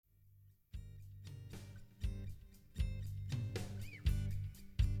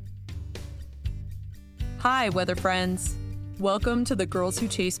Hi, weather friends. Welcome to the Girls Who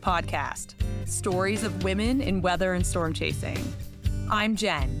Chase podcast, stories of women in weather and storm chasing. I'm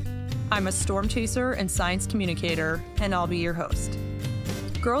Jen. I'm a storm chaser and science communicator, and I'll be your host.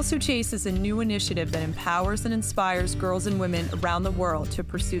 Girls Who Chase is a new initiative that empowers and inspires girls and women around the world to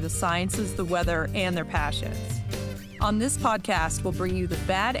pursue the sciences, the weather, and their passions. On this podcast, we'll bring you the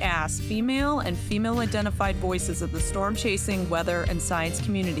badass female and female-identified voices of the storm chasing, weather, and science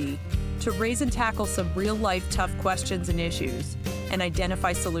community to raise and tackle some real-life tough questions and issues and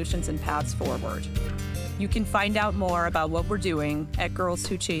identify solutions and paths forward. You can find out more about what we're doing at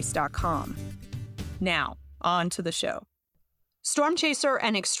girlswhochase.com. Now, on to the show. Storm chaser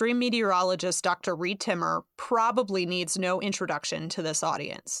and extreme meteorologist Dr. Reed Timmer probably needs no introduction to this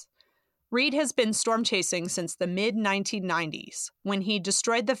audience. Reed has been storm chasing since the mid-1990s, when he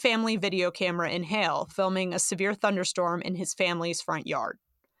destroyed the family video camera in hail, filming a severe thunderstorm in his family's front yard.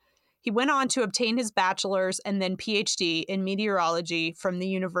 He went on to obtain his bachelor's and then PhD in meteorology from the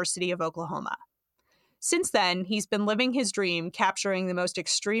University of Oklahoma. Since then, he's been living his dream, capturing the most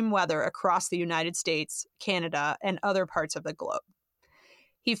extreme weather across the United States, Canada, and other parts of the globe.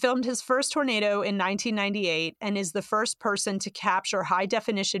 He filmed his first tornado in 1998 and is the first person to capture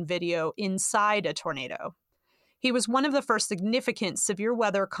high-definition video inside a tornado. He was one of the first significant severe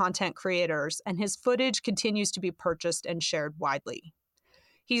weather content creators, and his footage continues to be purchased and shared widely.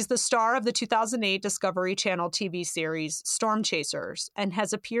 He's the star of the 2008 Discovery Channel TV series Storm Chasers and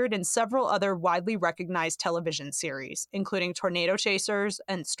has appeared in several other widely recognized television series, including Tornado Chasers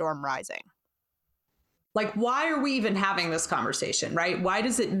and Storm Rising. Like, why are we even having this conversation, right? Why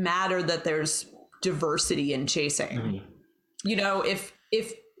does it matter that there's diversity in chasing? Mm-hmm. You know, if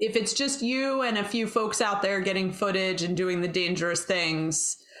it's just you and a few folks out there getting footage and doing the dangerous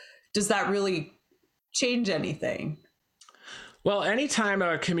things, does that really change anything? Well, anytime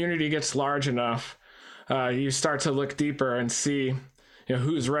a community gets large enough, you start to look deeper and see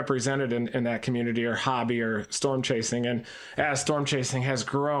who's represented in that community or hobby or storm chasing. And as storm chasing has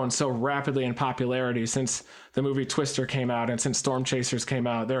grown so rapidly in popularity since the movie Twister came out and since Storm Chasers came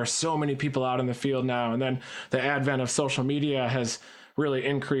out, there are so many people out in the field now. And then the advent of social media has really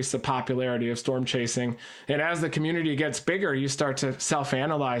increased the popularity of storm chasing. And as the community gets bigger, you start to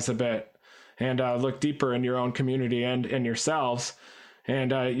self-analyze a bit and look deeper in your own community and in yourselves.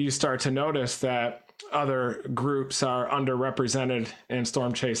 And you start to notice that other groups are underrepresented in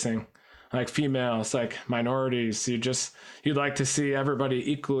storm chasing, like females, like minorities. You'd like to see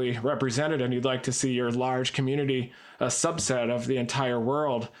everybody equally represented, and you'd like to see your large community a subset of the entire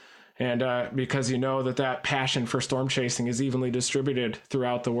world. And because you know that passion for storm chasing is evenly distributed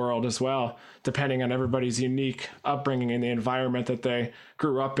throughout the world as well, depending on everybody's unique upbringing and the environment that they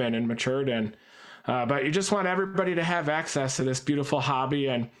grew up in and matured in. But you just want everybody to have access to this beautiful hobby,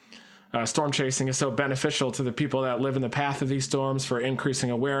 and storm chasing is so beneficial to the people that live in the path of these storms for increasing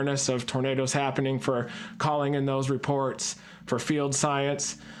awareness of tornadoes happening, for calling in those reports, for field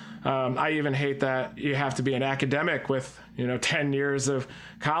science. I even hate that you have to be an academic with 10 years of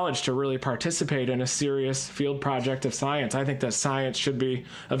college to really participate in a serious field project of science. I think that science should be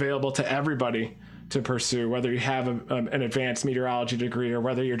available to everybody to pursue, whether you have an advanced meteorology degree or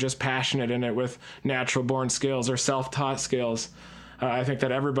whether you're just passionate in it with natural born skills or self-taught skills. I think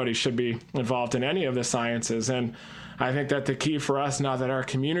that everybody should be involved in any of the sciences. And I think that the key for us, now that our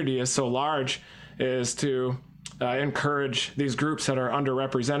community is so large, is to encourage these groups that are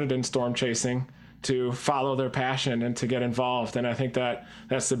underrepresented in storm chasing to follow their passion and to get involved. And I think that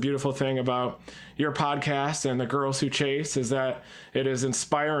that's the beautiful thing about your podcast and the Girls Who Chase, is that it is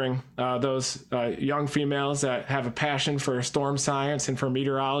inspiring those young females that have a passion for storm science and for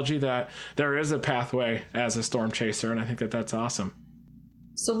meteorology, that there is a pathway as a storm chaser. And I think that that's awesome.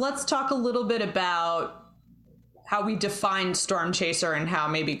 So let's talk a little bit about how we define storm chaser and how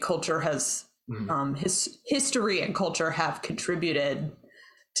maybe culture has his history and culture have contributed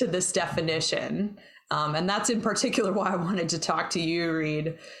to this definition. And that's in particular why I wanted to talk to you,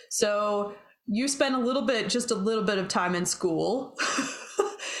 Reed. So you spent just a little bit of time in school,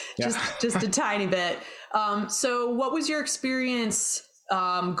 just a tiny bit. So what was your experience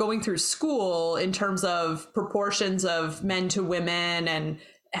going through school in terms of proportions of men to women, and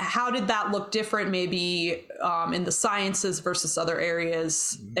how did that look different maybe in the sciences versus other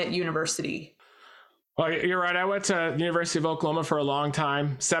areas at university? Well, you're right. I went to the University of Oklahoma for a long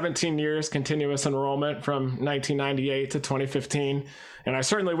time, 17 years continuous enrollment from 1998 to 2015. And I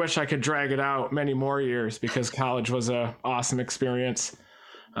certainly wish I could drag it out many more years, because college was an awesome experience.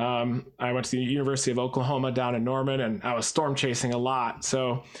 I went to the University of Oklahoma down in Norman, and I was storm chasing a lot.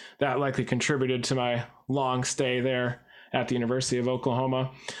 So that likely contributed to my long stay there at the University of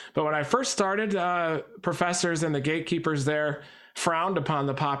Oklahoma. But when I first started, professors and the gatekeepers there frowned upon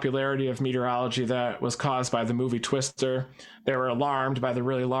the popularity of meteorology that was caused by the movie Twister. They were alarmed by the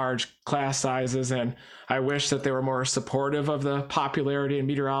really large class sizes, and I wish that they were more supportive of the popularity in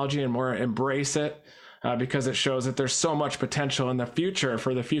meteorology and more embrace it, because it shows that there's so much potential in the future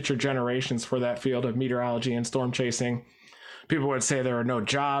for the future generations for that field of meteorology and storm chasing. People would say there are no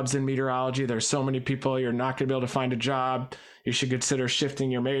jobs in meteorology. There's so many people, you're not going to be able to find a job. You should consider shifting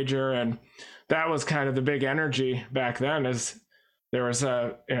your major. And that was kind of the big energy back then, is there was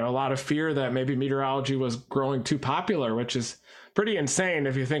a lot of fear that maybe meteorology was growing too popular, which is pretty insane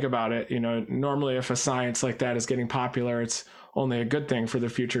if you think about it. Normally if a science like that is getting popular, it's only a good thing for the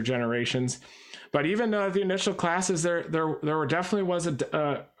future generations. But even the initial classes, there definitely was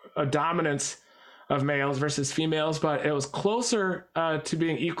a dominance of males versus females, but it was closer to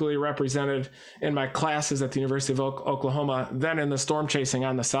being equally represented in my classes at the University of Oklahoma than in the storm chasing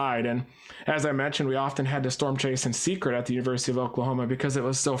on the side. And as I mentioned, we often had to storm chase in secret at the University of Oklahoma because it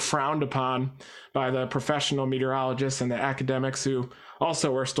was so frowned upon by the professional meteorologists and the academics who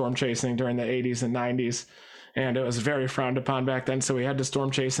also were storm chasing during the 80s and 90s. And it was very frowned upon back then, so we had to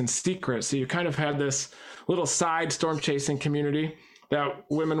storm chase in secret. So you kind of had this little side storm chasing community that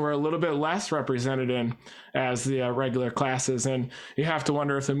women were a little bit less represented in as the regular classes. And you have to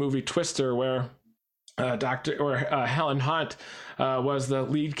wonder if the movie Twister, where Helen Hunt was the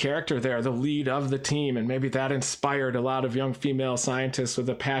lead character there, the lead of the team, and maybe that inspired a lot of young female scientists with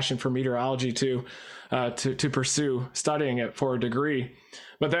a passion for meteorology to pursue studying it for a degree.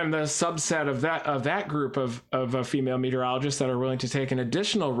 But then the subset of that group of female meteorologists that are willing to take an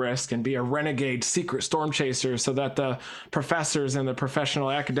additional risk and be a renegade secret storm chaser so that the professors and the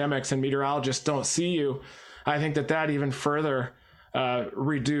professional academics and meteorologists don't see you, I think that even further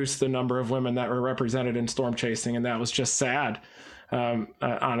reduced the number of women that were represented in storm chasing, and that was just sad.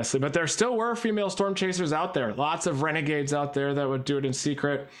 Honestly, but there still were female storm chasers out there. Lots of renegades out there that would do it in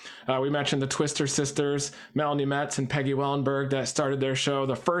secret. We mentioned the Twister sisters, Melanie Metz and Peggy Wellenberg, that started their show,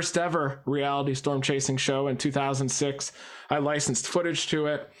 the first ever reality storm chasing show in 2006. I licensed footage to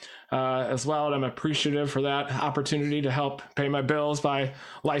it as well, and I'm appreciative for that opportunity to help pay my bills by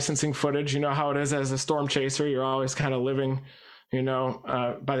licensing footage. You know how it is as a storm chaser. You're always kind of living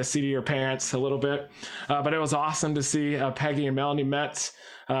by the seat of your pants a little bit. But it was awesome to see Peggy and Melanie Metz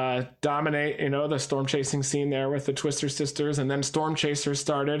dominate, the storm chasing scene there with the Twister sisters. And then Storm Chasers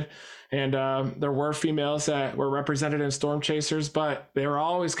started, and there were females that were represented in Storm Chasers, but they were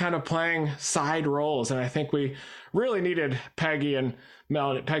always kind of playing side roles. And I think we really needed Peggy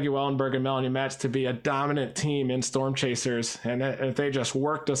Wellenberg and Melanie Metz to be a dominant team in Storm Chasers. And if they just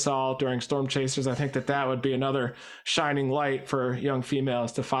worked us all during Storm Chasers, I think that would be another shining light for young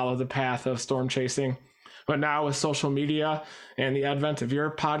females to follow the path of storm chasing. But now with social media and the advent of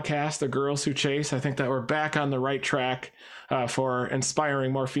your podcast, The Girls Who Chase, I think that we're back on the right track for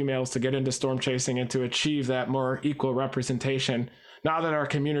inspiring more females to get into storm chasing and to achieve that more equal representation. Now that our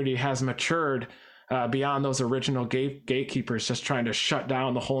community has matured beyond those original gatekeepers just trying to shut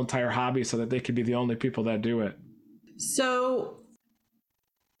down the whole entire hobby so that they could be the only people that do it. So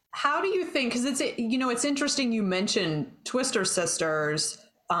how do you think, because it's interesting you mentioned Twister sisters,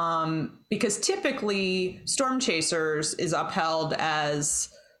 because typically Storm Chasers is upheld as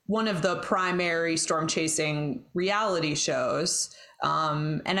one of the primary storm chasing reality shows.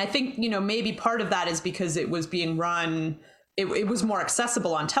 And I think, maybe part of that is because it was being run, it was more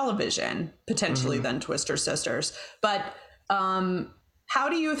accessible on television potentially than Twister Sisters. But how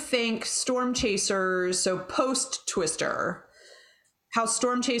do you think Storm Chasers, so post Twister, how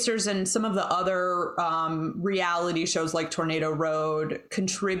Storm Chasers and some of the other reality shows like Tornado Road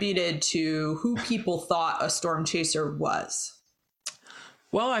contributed to who people thought a storm chaser was?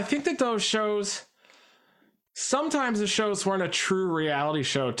 Well, I think that those shows, sometimes the shows weren't a true reality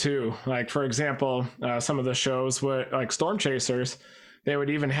show too. Like, for example, some of the shows like Storm Chasers, they would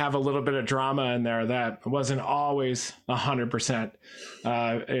even have a little bit of drama in there that wasn't always 100%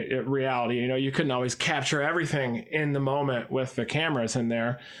 reality. You couldn't always capture everything in the moment with the cameras in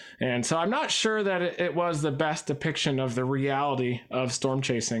there. And so I'm not sure that it was the best depiction of the reality of storm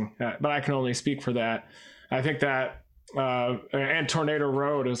chasing, but I can only speak for that. I think that, and Tornado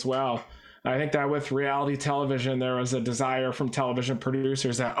Road as well. I think that with reality television, there was a desire from television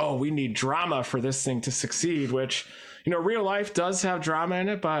producers that, we need drama for this thing to succeed, which, real life does have drama in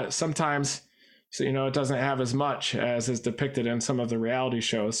it, but sometimes, it doesn't have as much as is depicted in some of the reality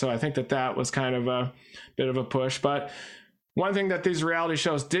shows. So I think that was kind of a bit of a push. But one thing that these reality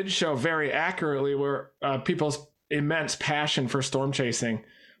shows did show very accurately were people's immense passion for storm chasing.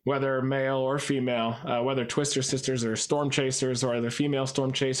 whether male or female, whether Twister Sisters are storm chasers or the female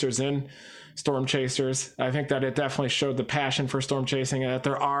storm chasers in storm chasers. I think that it definitely showed the passion for storm chasing and that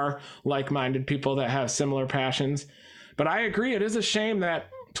there are like-minded people that have similar passions. But I agree, it is a shame that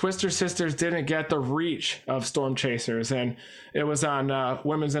Twister Sisters didn't get the reach of storm chasers, and it was on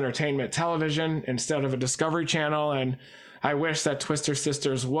women's entertainment television instead of a Discovery Channel. And I wish that Twister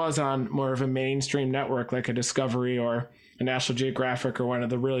Sisters was on more of a mainstream network like a Discovery or a National Geographic or one of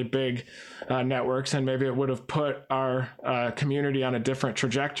the really big networks, and maybe it would have put our community on a different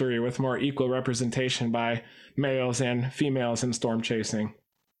trajectory with more equal representation by males and females in storm chasing.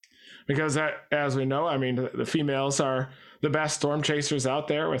 Because as we know, I mean, the females are the best storm chasers out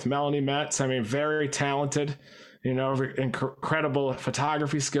there, with Melanie Metz. I mean, very talented, incredible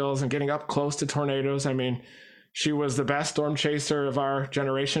photography skills and getting up close to tornadoes. I mean, she was the best storm chaser of our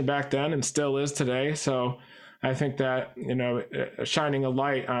generation back then and still is today. So I think that, shining a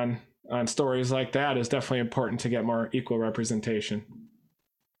light on stories like that is definitely important to get more equal representation.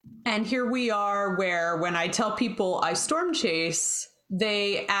 And here we are where when I tell people I storm chase,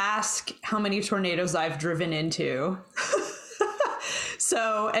 they ask how many tornadoes I've driven into.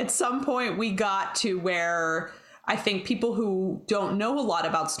 So at some point we got to where I think people who don't know a lot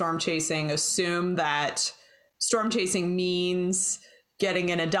about storm chasing assume that storm chasing means getting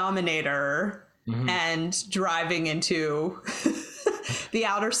in a Dominator and driving into the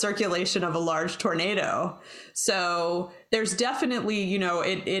outer circulation of a large tornado. So there's definitely,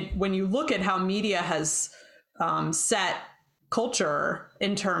 when you look at how media has set culture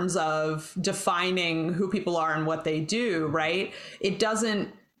in terms of defining who people are and what they do, right?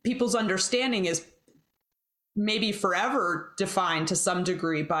 People's understanding is maybe forever defined to some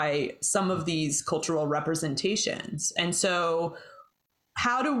degree by some of these cultural representations. And so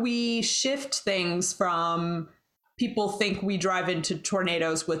how do we shift things from people think we drive into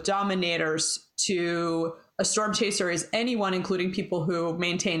tornadoes with Dominators to a storm chaser is anyone, including people who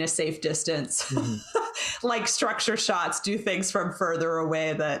maintain a safe distance, like structure shots, do things from further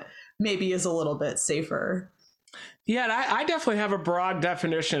away that maybe is a little bit safer. Yeah, I definitely have a broad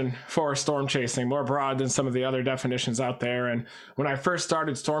definition for storm chasing, more broad than some of the other definitions out there. And when I first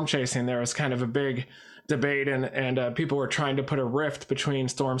started storm chasing, there was kind of a big debate and people were trying to put a rift between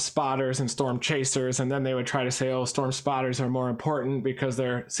storm spotters and storm chasers. And then they would try to say, oh, storm spotters are more important because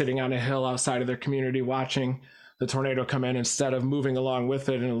they're sitting on a hill outside of their community watching the tornado come in instead of moving along with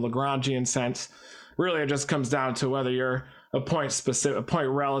it in a Lagrangian sense. Really, it just comes down to whether you're a point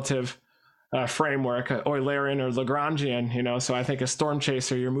relative framework, Eulerian or Lagrangian, so I think a storm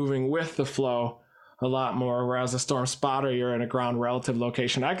chaser, you're moving with the flow a lot more, whereas a storm spotter, you're in a ground relative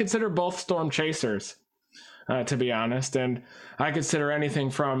location. I consider both storm chasers, to be honest, and I consider anything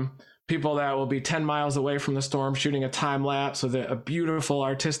from people that will be 10 miles away from the storm shooting a time lapse with a beautiful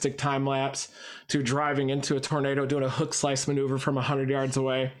artistic time lapse to driving into a tornado doing a hook slice maneuver from 100 yards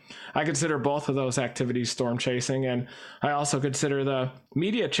away. I consider both of those activities storm chasing, and I also consider the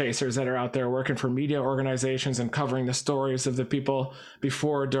media chasers that are out there working for media organizations and covering the stories of the people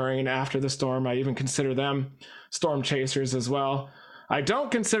before, during, and after the storm. I even consider them storm chasers as well. I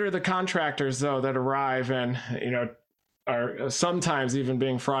don't consider the contractors, though, that arrive and, are sometimes even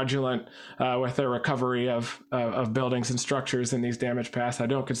being fraudulent with their recovery of buildings and structures in these damaged paths. I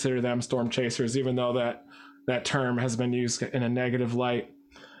don't consider them storm chasers, even though that term has been used in a negative light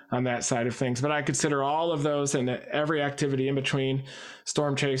on that side of things. But I consider all of those and every activity in between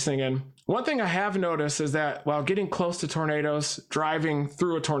storm chasing. And one thing I have noticed is that while getting close to tornadoes, driving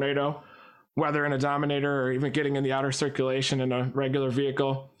through a tornado, whether in a Dominator or even getting in the outer circulation in a regular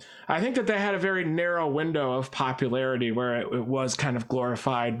vehicle, I think that they had a very narrow window of popularity where it was kind of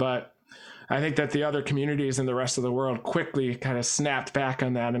glorified. But I think that the other communities in the rest of the world quickly kind of snapped back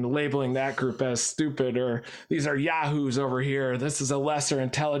on that and labeling that group as stupid, or these are yahoos over here. This is a lesser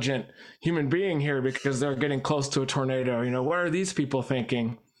intelligent human being here because they're getting close to a tornado. What are these people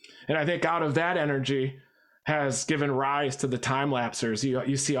thinking? And I think out of that energy has given rise to the time lapsers.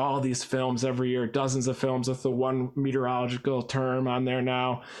 You see all these films every year, dozens of films with the one meteorological term on there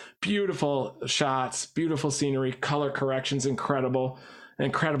now. Beautiful shots, beautiful scenery, color corrections, incredible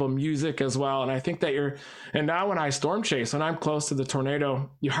music as well. And I think that and now when I storm chase, when I'm close to the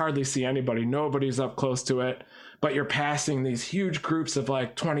tornado, you hardly see anybody. Nobody's up close to it, but you're passing these huge groups of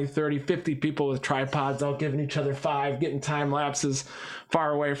like 20, 30, 50 people with tripods, all giving each other five, getting time lapses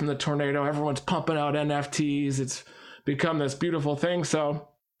far away from the tornado. Everyone's pumping out NFTs. It's become this beautiful thing. So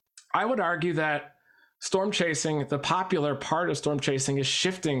I would argue that storm chasing, the popular part of storm chasing, is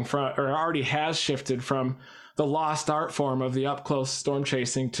shifting from, or already has shifted from, the lost art form of the up close storm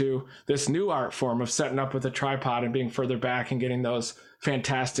chasing to this new art form of setting up with a tripod and being further back and getting those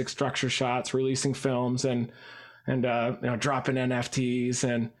fantastic structure shots, releasing films, and dropping NFTs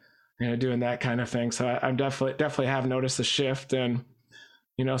and doing that kind of thing. So I'm definitely have noticed a shift. And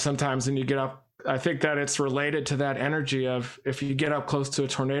sometimes when you get up, I think that it's related to that energy of, if you get up close to a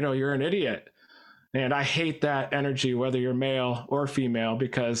tornado, you're an idiot. And I hate that energy, whether you're male or female,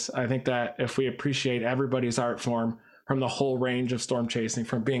 because I think that if we appreciate everybody's art form, from the whole range of storm chasing,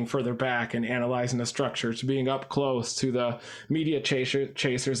 from being further back and analyzing the structure, to being up close, to the media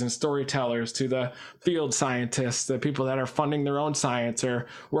chasers and storytellers, to the field scientists, the people that are funding their own science or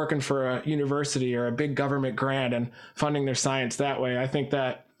working for a university or a big government grant and funding their science that way. I think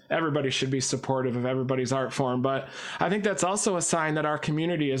that everybody should be supportive of everybody's art form. But I think that's also a sign that our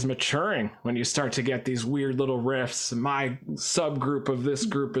community is maturing when you start to get these weird little rifts. My subgroup of this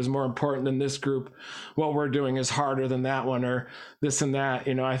group is more important than this group. What we're doing is harder than that one, or this and that.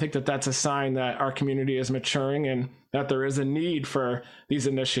 I think that that's a sign that our community is maturing and that there is a need for these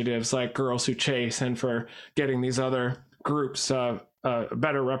initiatives like Girls Who Chase, and for getting these other groups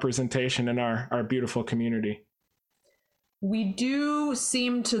better representation in our beautiful community. We do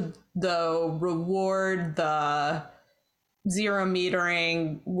seem to, though, reward the zero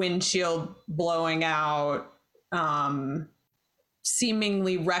metering, windshield blowing out,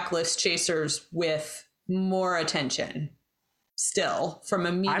 seemingly reckless chasers with more attention still from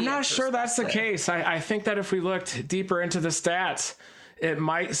a media I'm not sure that's the case. I think that if we looked deeper into the stats, it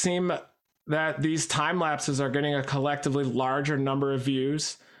might seem that these time lapses are getting a collectively larger number of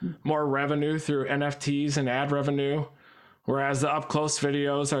views, more revenue through NFTs and ad revenue. Whereas the up close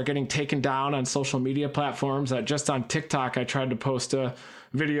videos are getting taken down on social media platforms. Just on TikTok, I tried to post a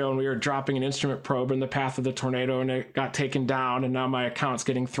video and we were dropping an instrument probe in the path of the tornado and it got taken down, and now my account's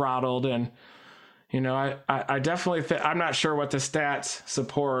getting throttled. And, I definitely I'm not sure what the stats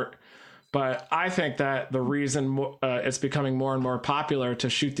support, but I think that the reason it's becoming more and more popular to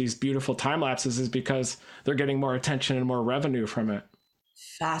shoot these beautiful time lapses is because they're getting more attention and more revenue from it.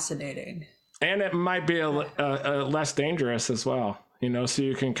 Fascinating. And it might be a less dangerous as well, so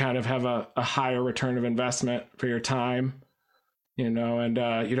you can kind of have a higher return of investment for your time, and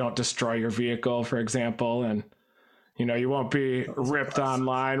you don't destroy your vehicle, for example. And, you won't be ripped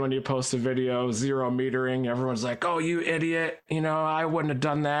online when you post a video, zero metering. Everyone's like, oh, you idiot. I wouldn't have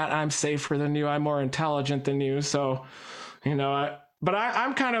done that. I'm safer than you. I'm more intelligent than you. So, but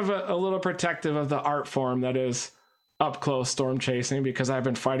I'm kind of a little protective of the art form that is up close storm chasing, because I've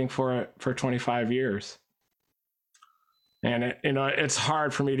been fighting for it for 25 years. And it's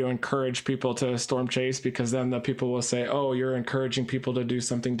hard for me to encourage people to storm chase, because then the people will say, oh, you're encouraging people to do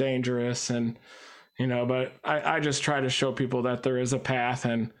something dangerous. And, but I just try to show people that there is a path,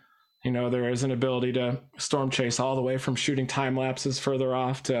 and, there is an ability to storm chase all the way from shooting time lapses further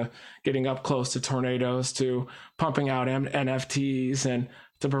off to getting up close to tornadoes, to pumping out NFTs, and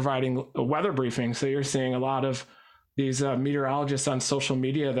to providing a weather briefing. So you're seeing a lot of these meteorologists on social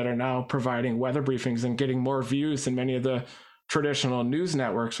media that are now providing weather briefings and getting more views than many of the traditional news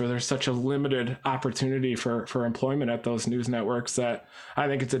networks, where there's such a limited opportunity for employment at those news networks, that I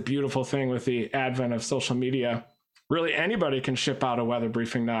think it's a beautiful thing with the advent of social media. Really, anybody can ship out a weather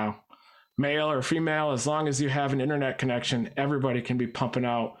briefing now, male or female. As long as you have an internet connection, everybody can be pumping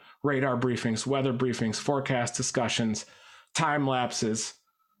out radar briefings, weather briefings, forecast discussions, time lapses,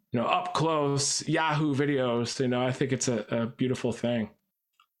 up close Yahoo videos. I think it's a beautiful thing.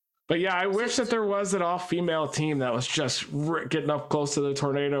 But yeah, I wish that there was an all-female team that was just getting up close to the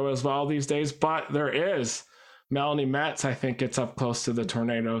tornado as well these days. But there is. Melanie Metz, I think, gets up close to the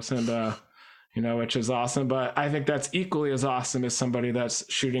tornadoes, and which is awesome. But I think that's equally as awesome as somebody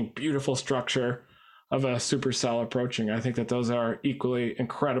that's shooting beautiful structure of a supercell approaching. I think that those are equally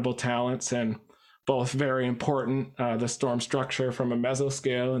incredible talents, and both very important. The storm structure from a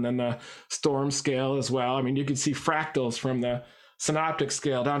mesoscale, and then the storm scale as well. I mean, you can see fractals from the synoptic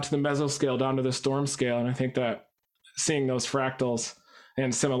scale down to the mesoscale down to the storm scale. And I think that seeing those fractals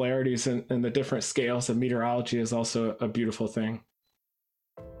and similarities in the different scales of meteorology is also a beautiful thing.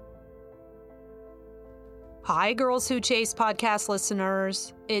 Hi, Girls Who Chase podcast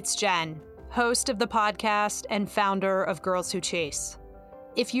listeners. It's Jen, host of the podcast and founder of Girls Who Chase.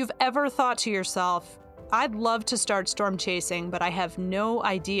 If you've ever thought to yourself, I'd love to start storm chasing, but I have no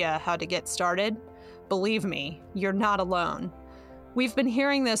idea how to get started, believe me, you're not alone. We've been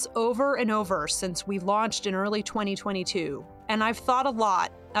hearing this over and over since we launched in early 2022, and I've thought a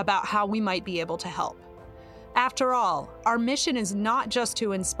lot about how we might be able to help. After all, our mission is not just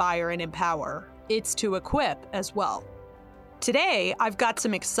to inspire and empower, it's to equip as well. Today, I've got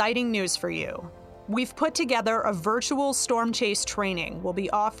some exciting news for you. We've put together a virtual storm chase training we'll be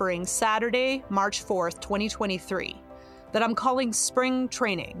offering Saturday, March 4th, 2023. that I'm calling spring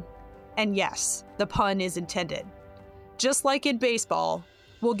training. And yes, the pun is intended. Just like in baseball,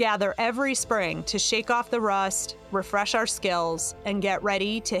 we'll gather every spring to shake off the rust, refresh our skills, and get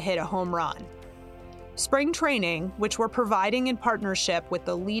ready to hit a home run. Spring training, which we're providing in partnership with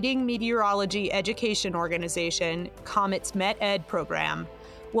the leading meteorology education organization, Comet's Met-Ed program,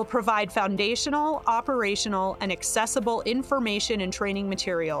 will provide foundational, operational, and accessible information and training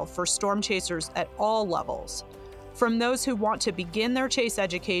material for storm chasers at all levels, from those who want to begin their chase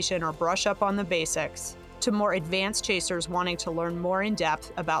education or brush up on the basics, to more advanced chasers wanting to learn more in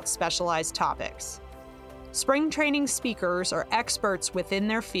depth about specialized topics. Spring training speakers are experts within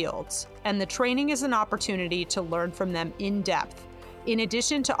their fields, and the training is an opportunity to learn from them in depth, in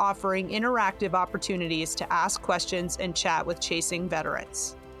addition to offering interactive opportunities to ask questions and chat with chasing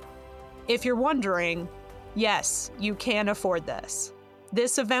veterans. If you're wondering, yes, you can afford this.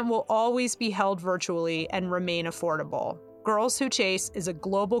 This event will always be held virtually and remain affordable. Girls Who Chase is a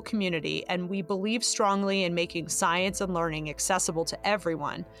global community, and we believe strongly in making science and learning accessible to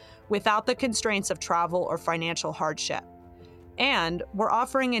everyone without the constraints of travel or financial hardship. And we're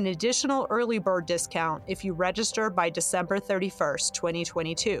offering an additional early bird discount if you register by December 31st,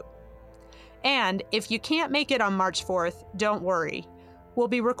 2022. And if you can't make it on March 4th, don't worry. We'll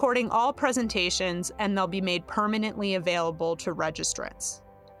be recording all presentations, and they'll be made permanently available to registrants.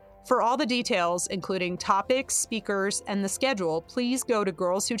 For all the details, including topics, speakers, and the schedule, please go to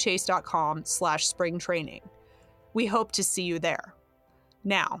girlswhochase.com/springtraining. We hope to see you there.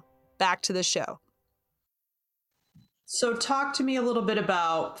 Now, back to the show. So talk to me a little bit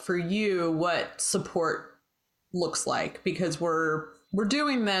about, for you, what support looks like, because we're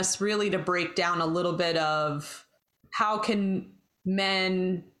doing this really to break down a little bit of how can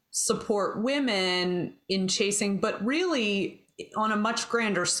men support women in chasing, but really on a much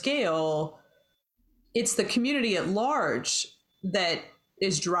grander scale, it's the community at large that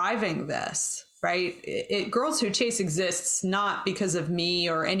is driving this, right? Girls Who Chase exists not because of me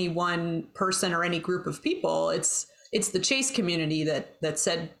or any one person or any group of people. It's the chase community that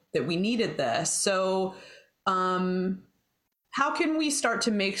said that we needed this. So how can we start to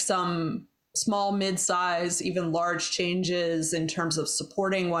make some small, mid-size, even large changes in terms of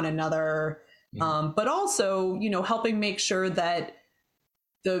supporting one another, but also, helping make sure that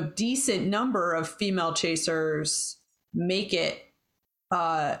the decent number of female chasers make it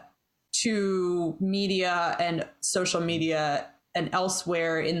to media and social media and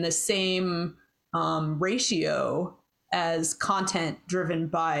elsewhere in the same ratio as content driven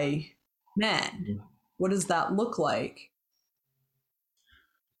by men? What does that look like?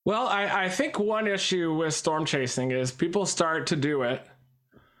 Well, I think one issue with storm chasing is people start to do it,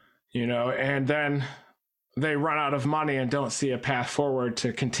 and then they run out of money and don't see a path forward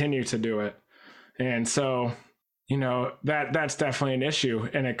to continue to do it. And so, that's definitely an issue.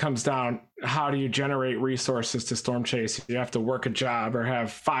 And it comes down, how do you generate resources to storm chase? You have to work a job or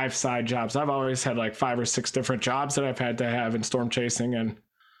have 5 side jobs. I've always had like 5 or 6 different jobs that I've had to have in storm chasing. And,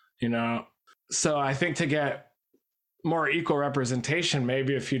 so I think to get more equal representation,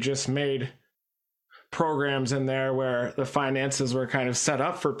 maybe if you just made programs in there where the finances were kind of set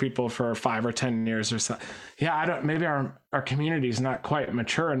up for people for 5 or 10 years or so. Yeah, maybe our community is not quite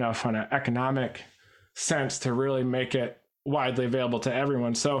mature enough on an economic sense to really make it widely available to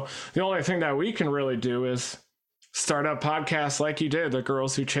everyone. So the only thing that we can really do is start up podcasts like you did, the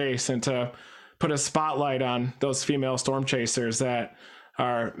Girls Who Chase, and to put a spotlight on those female storm chasers that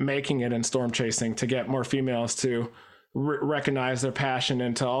are making it in storm chasing, to get more females to recognize their passion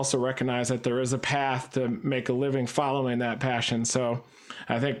and to also recognize that there is a path to make a living following that passion. So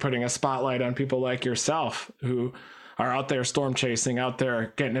I think putting a spotlight on people like yourself who are out there storm chasing, out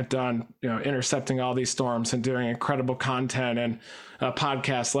there getting it done, intercepting all these storms and doing incredible content, and a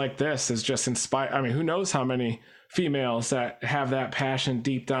podcast like this is just inspired. I mean, who knows how many females that have that passion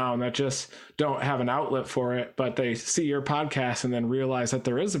deep down that just don't have an outlet for it, but they see your podcast and then realize that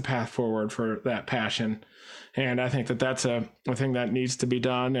there is a path forward for that passion. And I think that that's a thing that needs to be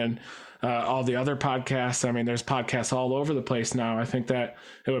done. And all the other podcasts, I mean, there's podcasts all over the place now. I think that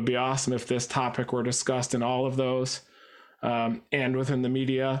it would be awesome if this topic were discussed in all of those and within the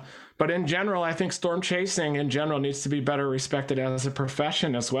media. But in general, I think storm chasing in general needs to be better respected as a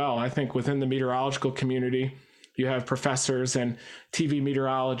profession as well. I think within the meteorological community, you have professors and TV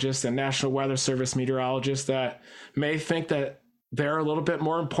meteorologists and National Weather Service meteorologists that may think that they're a little bit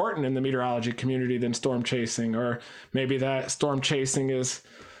more important in the meteorology community than storm chasing, or maybe that storm chasing is,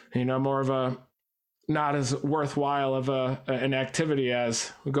 more of a not as worthwhile of an activity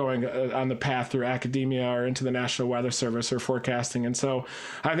as going on the path through academia or into the National Weather Service or forecasting. And so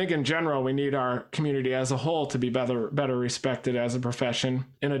I think in general, we need our community as a whole to be better respected as a profession,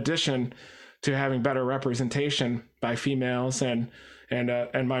 in addition to having better representation by females and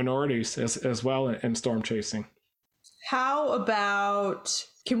minorities as well in storm chasing. How about,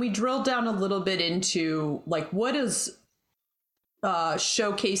 can we drill down a little bit into like, what is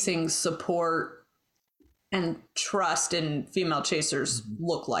showcasing support and trust in female chasers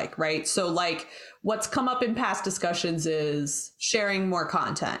look like, right? So like what's come up in past discussions is sharing more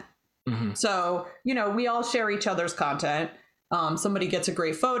content. Mm-hmm. So, you know, we all share each other's content. Somebody gets a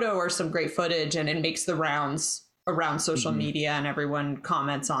great photo or some great footage and it makes the rounds around social media and everyone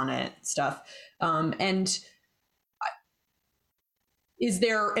comments on it, stuff. And is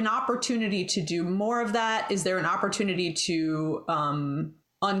there an opportunity to do more of that? Is there an opportunity to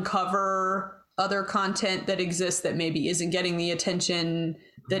uncover other content that exists that maybe isn't getting the attention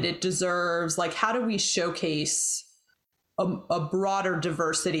that it deserves? Like, how do we showcase a broader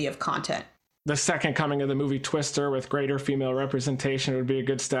diversity of content? The second coming of the movie Twister with greater female representation would be a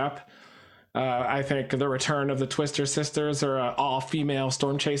good step. I think the return of the Twister sisters or an all-female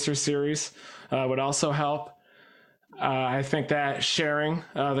Storm Chaser series would also help. I think that sharing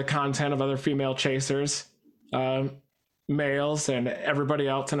the content of other female chasers, males, and everybody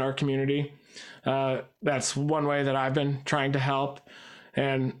else in our community, that's one way that I've been trying to help.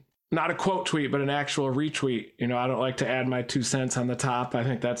 And not a quote tweet, but an actual retweet. You know, I don't like to add my 2 cents on the top. I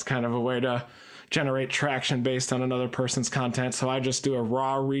think that's kind of a way to generate traction based on another person's content. So I just do a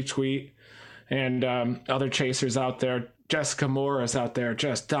raw retweet. And other chasers out there, Jessica Moore is out there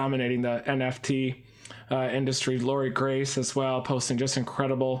just dominating the NFT industry. Lori Grace as well, posting just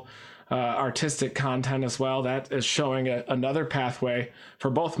incredible artistic content as well. That is showing another pathway for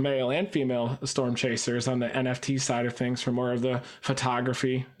both male and female storm chasers on the NFT side of things, for more of the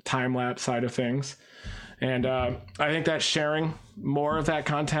photography, time-lapse side of things. And I think that sharing more of that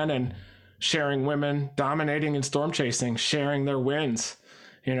content and sharing women dominating in storm chasing, sharing their wins,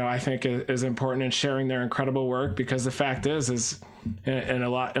 you know, I think is important, in sharing their incredible work, because the fact is in a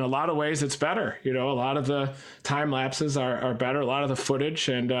lot of ways it's better. You know, a lot of the time lapses are better, a lot of the footage,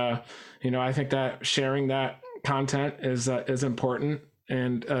 and you know, I think that sharing that content is important,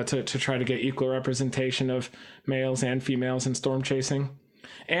 and to try to get equal representation of males and females in storm chasing,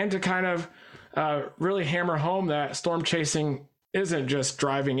 and to kind of really hammer home that storm chasing isn't just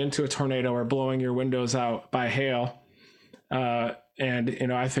driving into a tornado or blowing your windows out by hail. And, you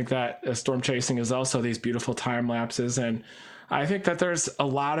know, I think that storm chasing is also these beautiful time lapses. And I think that there's a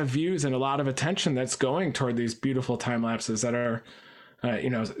lot of views and a lot of attention that's going toward these beautiful time lapses that are, you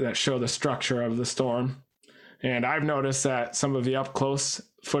know, that show the structure of the storm. And I've noticed that some of the up close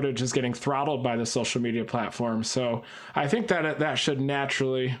footage is getting throttled by the social media platform. So I think that that should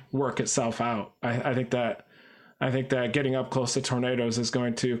naturally work itself out. I think that getting up close to tornadoes is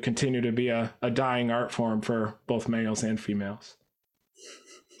going to continue to be a dying art form for both males and females.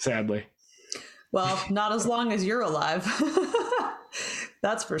 Sadly. Well, not as long as you're alive.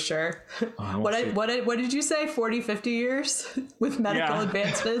 That's for sure. What did you say? 40, 50 years with medical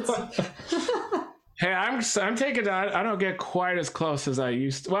advancements? Hey, I'm taking that. I don't get quite as close as I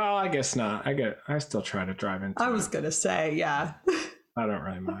used to. Well, I guess not. I still try to drive into I was going to say, yeah. I don't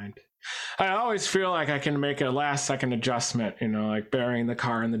really mind. I always feel like I can make a last second adjustment, you know, like burying the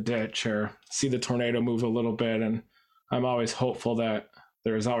car in the ditch or see the tornado move a little bit. And I'm always hopeful that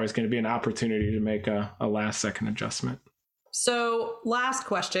there is always going to be an opportunity to make a last second adjustment. So last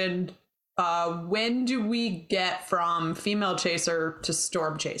question, when do we get from female chaser to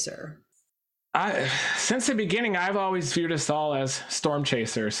storm chaser? Since the beginning, I've always viewed us all as storm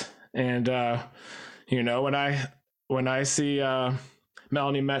chasers. And, you know, when I see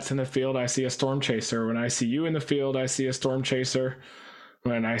Melanie Metz in the field, I see a storm chaser. When I see you in the field, I see a storm chaser.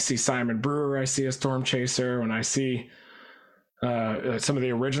 When I see Simon Brewer, I see a storm chaser. When I see some of the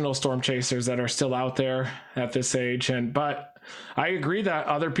original storm chasers that are still out there at this age. But I agree that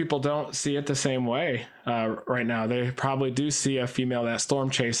other people don't see it the same way right now. They probably do see a female that storm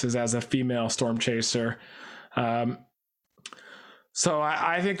chases as a female storm chaser. So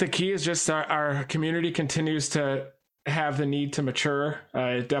I think the key is just our community continues to have the need to mature.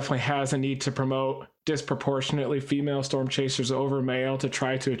 It definitely has a need to promote disproportionately female storm chasers over male to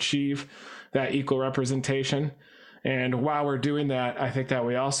try to achieve that equal representation. And while we're doing that, I think that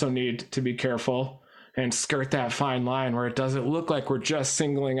we also need to be careful and skirt that fine line where it doesn't look like we're just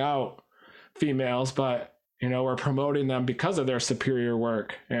singling out females, but, you know, we're promoting them because of their superior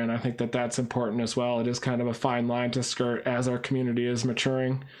work. And I think that that's important as well. It is kind of a fine line to skirt as our community is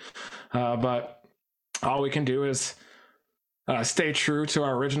maturing. But all we can do is stay true to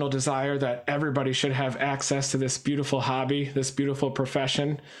our original desire that everybody should have access to this beautiful hobby, this beautiful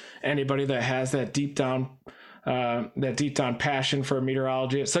profession. Anybody that has that deep down passion for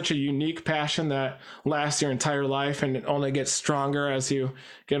meteorology. It's such a unique passion that lasts your entire life, and it only gets stronger as you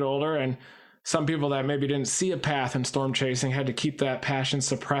get older. And some people that maybe didn't see a path in storm chasing had to keep that passion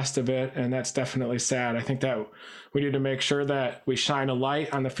suppressed a bit, and that's definitely sad. I think that we need to make sure that we shine a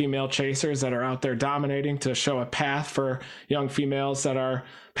light on the female chasers that are out there dominating to show a path for young females that are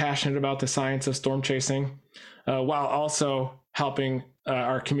passionate about the science of storm chasing, while also helping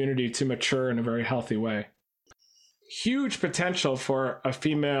our community to mature in a very healthy way. Huge potential for a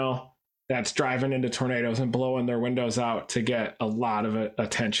female that's driving into tornadoes and blowing their windows out to get a lot of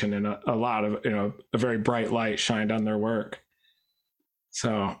attention and a lot of, a very bright light shined on their work.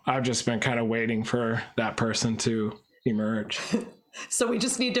 So I've just been kind of waiting for that person to emerge. So we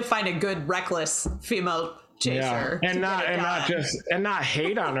just need to find a good, reckless female chaser. Yeah. And not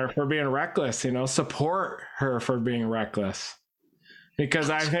hate on her for being reckless, support her for being reckless. Because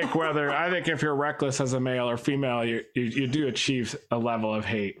I think if you're reckless as a male or female, you do achieve a level of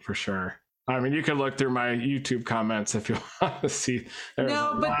hate for sure. I mean, you can look through my YouTube comments if you want to see.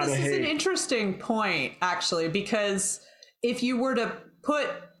 No, but this is an interesting point, actually, because if you were to put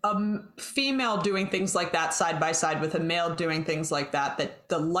a female doing things like that side by side with a male doing things like that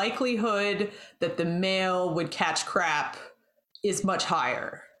the likelihood that the male would catch crap is much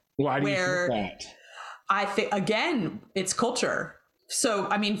higher. Why do you think that? I think, again, it's culture. So,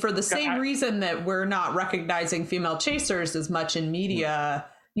 I mean, for the same reason that we're not recognizing female chasers as much in media,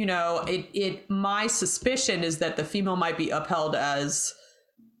 my suspicion is that the female might be upheld as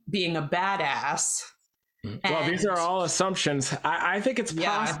being a badass. Well, these are all assumptions. I think it's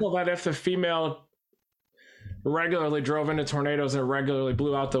possible that if the female regularly drove into tornadoes and regularly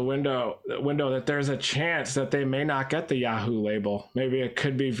blew out the window, that there's a chance that they may not get the Yahoo label. Maybe it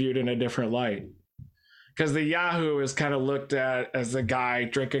could be viewed in a different light. Because the Yahoo is kind of looked at as the guy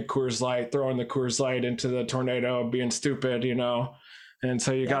drinking Coors Light, throwing the Coors Light into the tornado, being stupid, And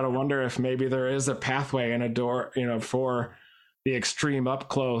so you got to wonder if maybe there is a pathway and a door, for the extreme up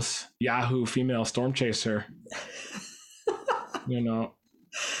close Yahoo female storm chaser.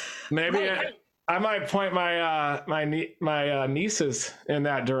 Maybe I might point my nieces in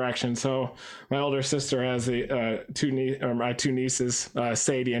that direction. So my older sister has my two nieces,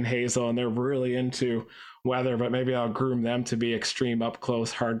 Sadie and Hazel, and they're really into weather. But maybe I'll groom them to be extreme up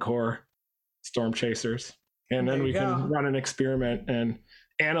close, hardcore storm chasers, and then we can run an experiment and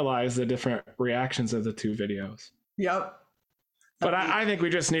analyze the different reactions of the two videos. Yep. But I think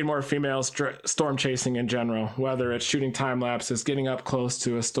we just need more females storm chasing in general, whether it's shooting time lapses, getting up close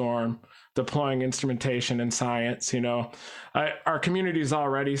to a storm, deploying instrumentation and science. Our community is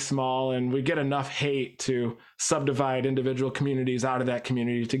already small, and we get enough hate to subdivide individual communities out of that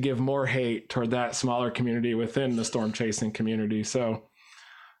community to give more hate toward that smaller community within the storm chasing community. So,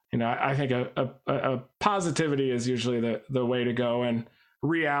 I think a positivity is usually the way to go, and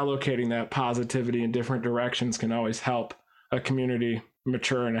reallocating that positivity in different directions can always help a community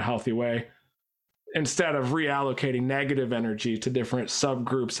mature in a healthy way, instead of reallocating negative energy to different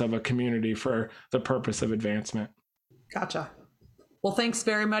subgroups of a community for the purpose of advancement. Gotcha. Well, thanks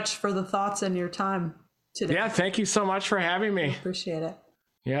very much for the thoughts and your time today. Yeah, thank you so much for having me. Appreciate it.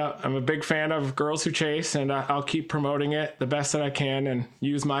 Yeah, I'm a big fan of Girls Who Chase, and I'll keep promoting it the best that I can and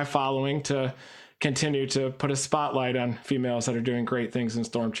use my following to continue to put a spotlight on females that are doing great things in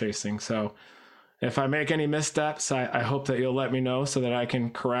storm chasing. So if I make any missteps, I hope that you'll let me know so that I can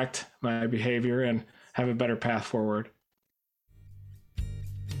correct my behavior and have a better path forward.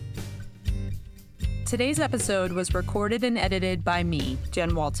 Today's episode was recorded and edited by me,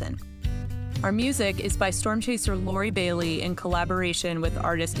 Jen Walton. Our music is by storm chaser Lori Bailey in collaboration with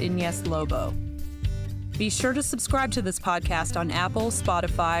artist Ines Lobo. Be sure to subscribe to this podcast on Apple,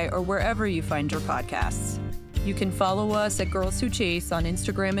 Spotify, or wherever you find your podcasts. You can follow us at Girls Who Chase on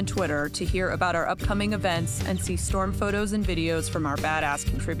Instagram and Twitter to hear about our upcoming events and see storm photos and videos from our badass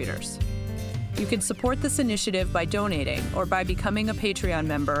contributors. You can support this initiative by donating or by becoming a Patreon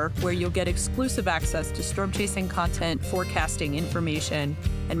member, where you'll get exclusive access to storm chasing content, forecasting information,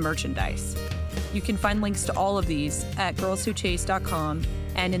 and merchandise. You can find links to all of these at girlswhochase.com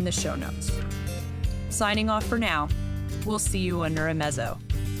and in the show notes. Signing off for now. We'll see you under a mezzo.